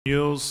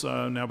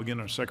materials. Now begin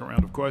our second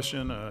round of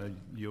question.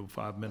 Yield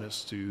 5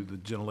 minutes to the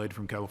gentlelady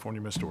from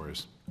California, Ms.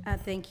 Torres.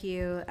 Thank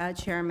you,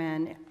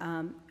 Chairman.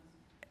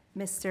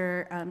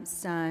 Mr.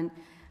 Sun,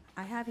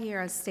 I have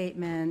here a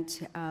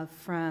statement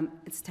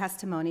it's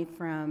testimony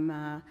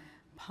from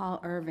Paul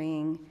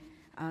Irving,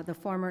 the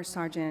former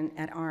Sergeant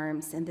at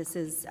Arms, and this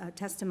is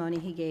testimony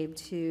he gave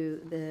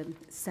to the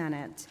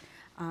Senate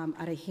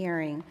at a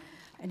hearing.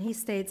 And he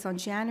states, on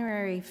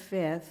January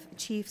 5th,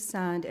 Chief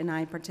Sund and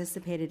I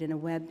participated in a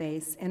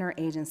web-based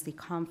interagency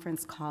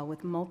conference call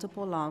with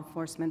multiple law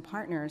enforcement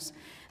partners,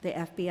 the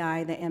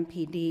FBI, the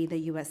MPD, the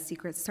U.S.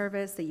 Secret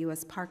Service, the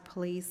U.S. Park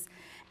Police,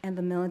 and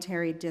the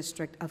Military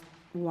District of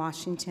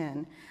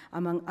Washington,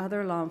 among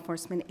other law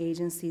enforcement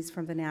agencies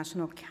from the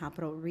National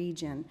Capital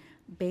Region.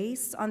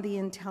 Based on the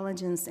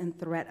intelligence and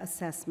threat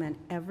assessment,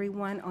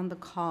 everyone on the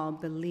call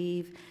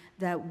believed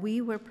that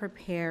we were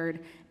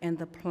prepared and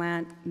the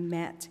plan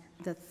met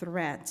the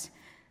threat.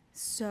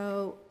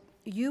 So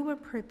you were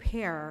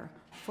prepared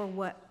for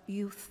what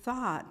you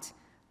thought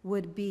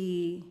would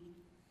be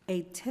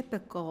a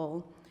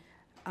typical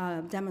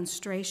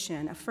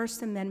demonstration, a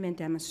First Amendment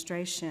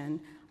demonstration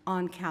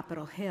on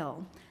Capitol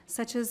Hill,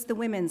 such as the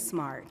Women's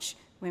March,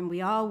 when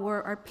we all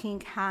wore our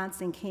pink hats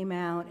and came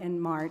out and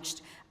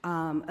marched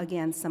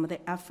against some of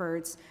the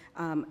efforts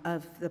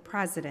of the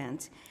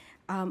president.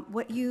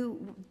 What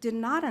you did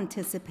not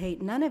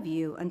anticipate, none of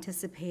you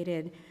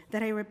anticipated,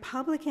 that a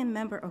Republican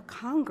member of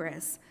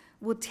Congress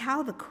would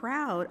tell the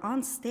crowd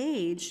on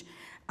stage,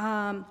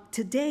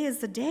 today is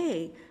the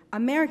day.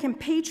 American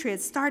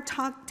patriots start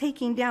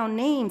taking down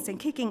names and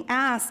kicking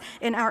ass,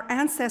 and our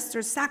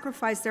ancestors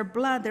sacrificed their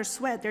blood, their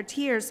sweat, their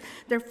tears,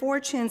 their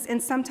fortunes,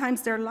 and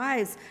sometimes their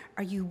lives.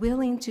 Are you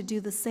willing to do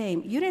the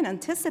same? You didn't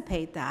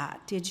anticipate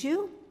that, did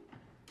you?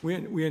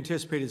 We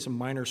anticipated some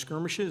minor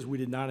skirmishes. We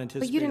did not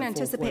anticipate. But you didn't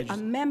anticipate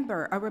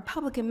a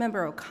Republican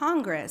member of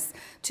Congress,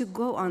 to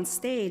go on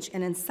stage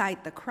and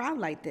incite the crowd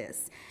like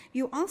this.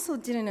 You also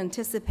didn't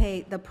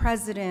anticipate the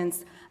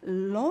president's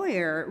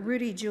lawyer,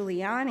 Rudy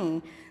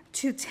Giuliani,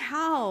 to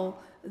tell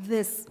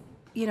this,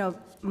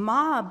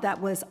 mob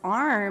that was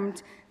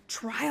armed,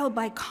 trial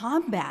by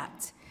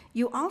combat.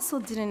 You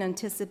also didn't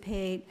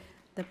anticipate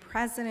the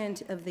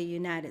President of the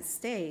United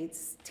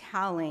States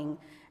telling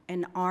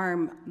an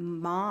armed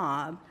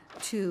mob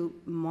to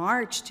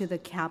march to the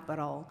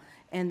Capitol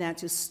and that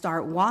to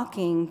start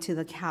walking to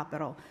the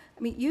Capitol.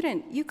 I mean,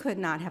 you could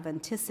not have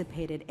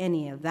anticipated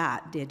any of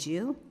that, did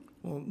you?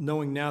 Well,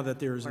 knowing now that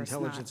there is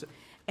intelligence.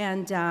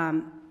 And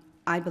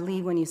I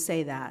believe when you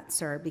say that,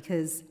 sir,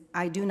 because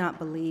I do not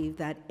believe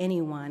that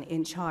anyone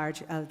in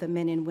charge of the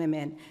men and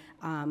women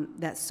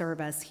that serve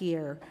us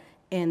here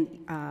in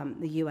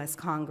the U.S.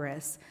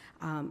 Congress,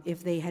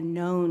 if they had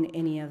known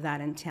any of that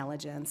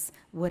intelligence,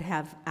 would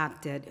have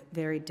acted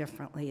very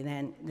differently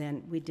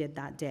than we did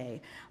that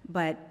day.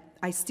 But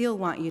I still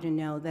want you to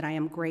know that I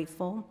am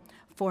grateful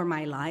for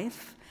my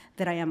life,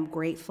 that I am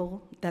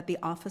grateful that the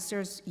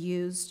officers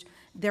used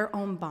their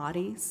own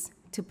bodies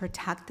to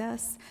protect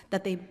us,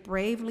 that they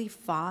bravely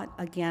fought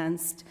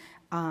against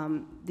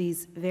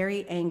these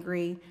very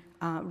angry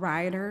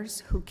rioters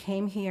who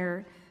came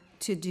here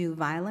to do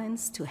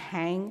violence, to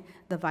hang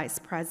the vice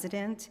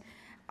president.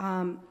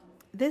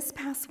 This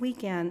past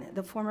weekend,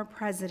 the former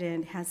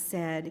president has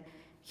said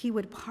he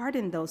would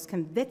pardon those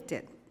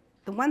convicted,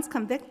 the ones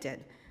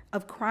convicted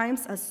of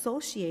crimes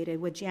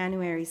associated with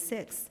January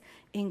 6th,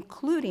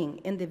 including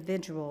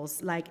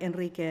individuals like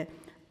Enrique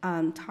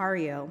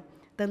Tarrio,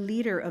 the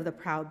leader of the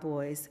Proud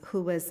Boys,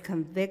 who was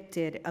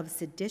convicted of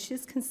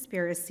seditious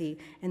conspiracy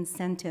and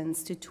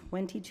sentenced to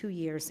 22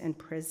 years in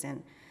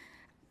prison.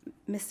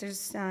 Mr.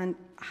 Sun,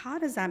 how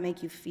does that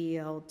make you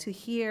feel to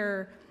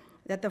hear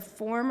that the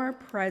former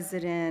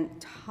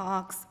president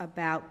talks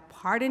about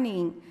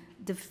pardoning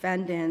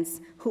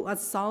defendants who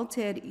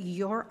assaulted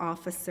your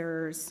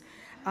officers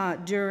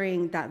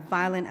during that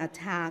violent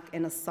attack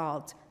and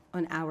assault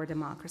on our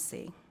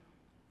democracy?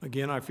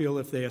 Again, I feel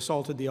if they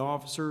assaulted the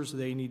officers,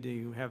 they need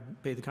to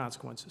pay the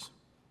consequences.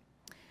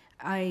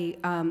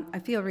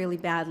 I feel really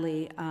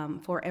badly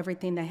for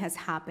everything that has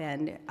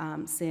happened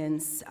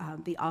since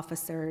the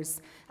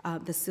officers,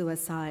 the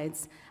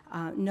suicides.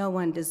 No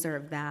one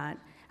deserved that.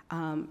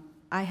 I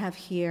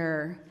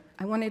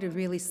wanted to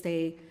really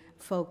stay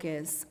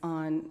focused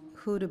on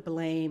who to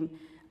blame,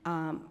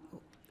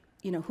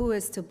 who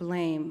is to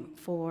blame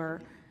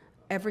for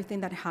everything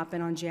that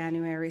happened on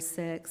January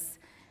 6th.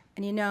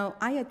 And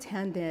I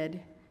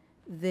attended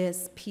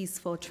this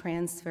peaceful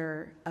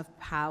transfer of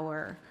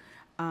power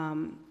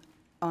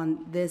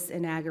on this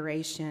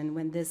inauguration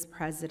when this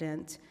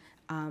president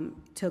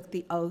took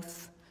the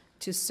oath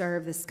to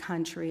serve this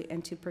country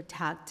and to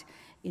protect,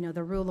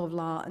 the rule of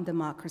law and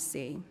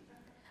democracy.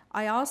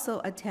 I also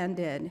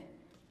attended,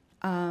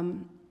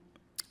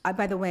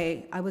 by the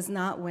way, I was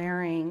not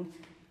wearing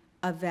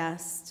a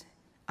vest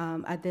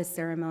at this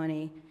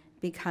ceremony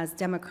because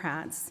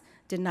Democrats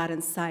did not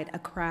incite a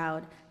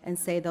crowd and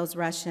say those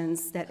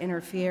Russians that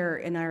interfere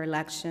in our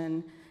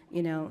election,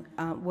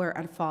 were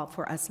at fault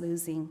for us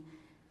losing.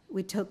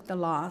 We took the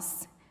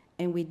loss,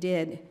 and we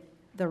did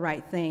the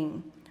right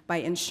thing by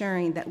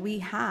ensuring that we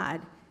had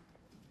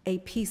a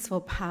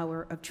peaceful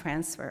power of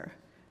transfer.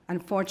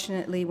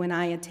 Unfortunately, when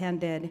I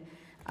attended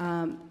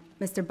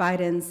Mr.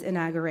 Biden's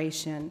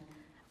inauguration,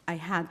 I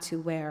had to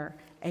wear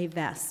a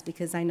vest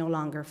because I no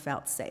longer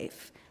felt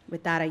safe.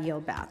 With that, I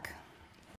yield back.